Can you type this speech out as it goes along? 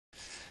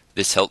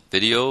This help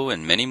video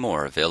and many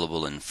more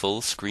available in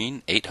full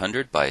screen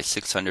 800 by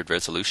 600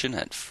 resolution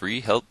at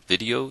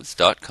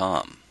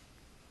freehelpvideos.com.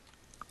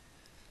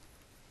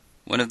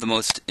 One of the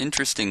most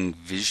interesting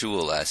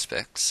visual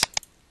aspects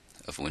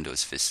of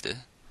Windows Vista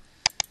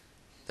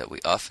that we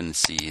often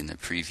see in the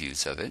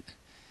previews of it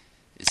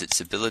is its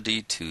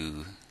ability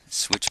to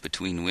switch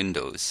between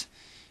windows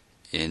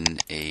in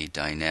a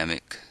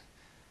dynamic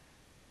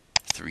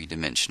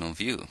three-dimensional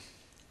view.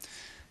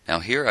 Now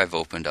here I've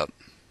opened up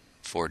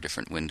 4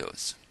 different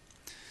windows.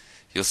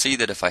 You'll see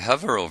that if I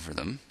hover over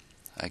them,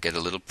 I get a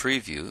little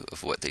preview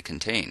of what they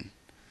contain.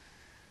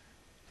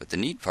 But the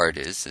neat part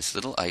is this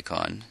little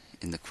icon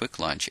in the quick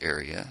launch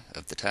area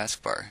of the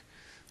taskbar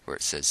where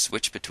it says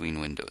switch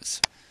between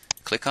windows.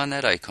 Click on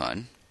that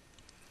icon.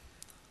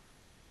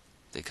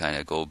 They kind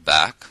of go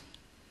back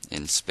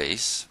in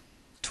space,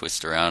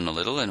 twist around a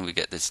little, and we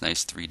get this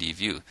nice 3D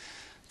view,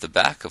 the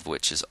back of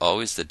which is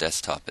always the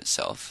desktop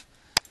itself.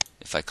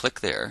 If I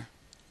click there,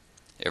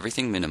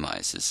 everything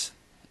minimizes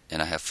and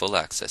I have full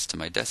access to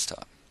my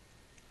desktop.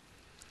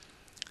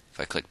 If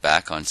I click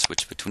back on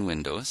switch between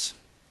windows,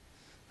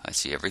 I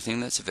see everything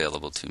that's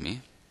available to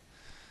me.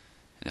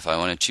 And if I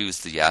want to choose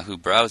the Yahoo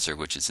browser,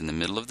 which is in the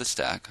middle of the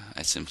stack,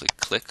 I simply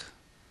click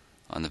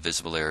on the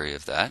visible area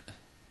of that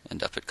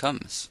and up it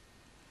comes.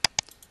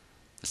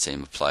 The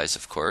same applies,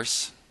 of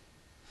course,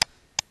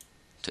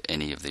 to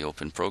any of the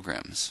open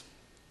programs.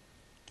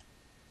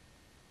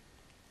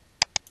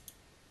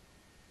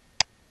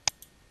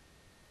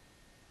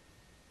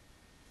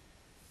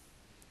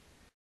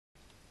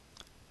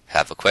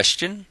 Have a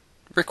question?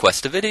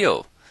 Request a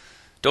video.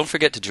 Don't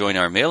forget to join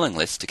our mailing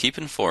list to keep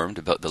informed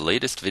about the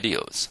latest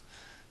videos.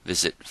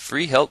 Visit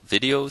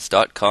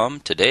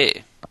freehelpvideos.com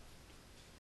today.